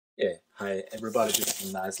Yeah, hi everybody, this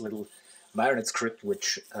is a nice little Marionette script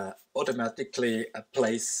which automatically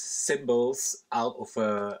plays symbols out of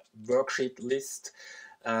a worksheet list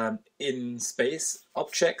in space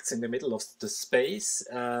objects in the middle of the space.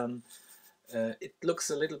 It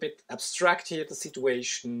looks a little bit abstract here, the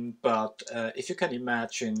situation, but if you can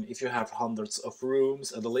imagine, if you have hundreds of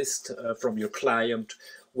rooms and a list from your client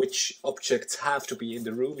which objects have to be in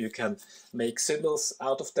the room, you can make symbols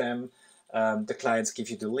out of them. The clients give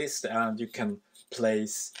you the list and you can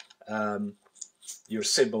place your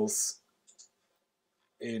symbols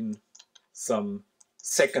in some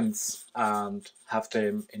seconds and have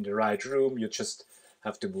them in the right room. You just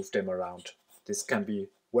have to move them around. This can be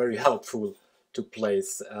very helpful to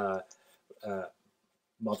place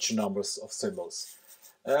much numbers of symbols.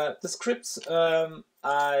 The scripts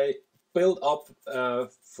I built up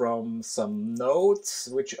from some notes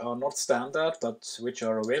which are not standard but which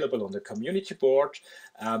are available on the community board.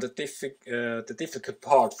 The difficult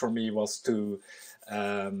part for me was to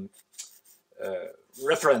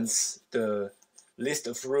reference the list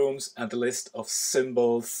of rooms and the list of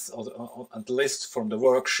symbols and the list from the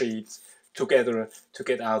worksheet together to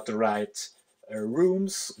get out the right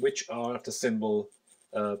rooms which are the symbol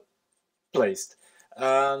placed.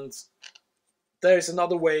 And there is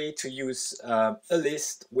another way to use a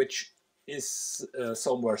list which is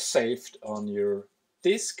somewhere saved on your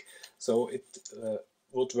disk, so it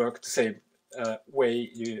would work the same way.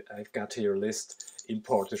 I've got here a list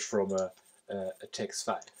imported from a text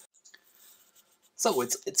file. So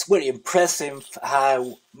it's very impressive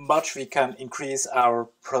how much we can increase our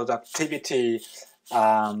productivity,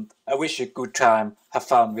 and I wish you a good time. Have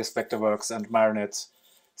fun with Vectorworks and Marionette.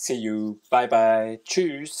 See you. Bye bye.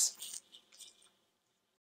 Tschüss.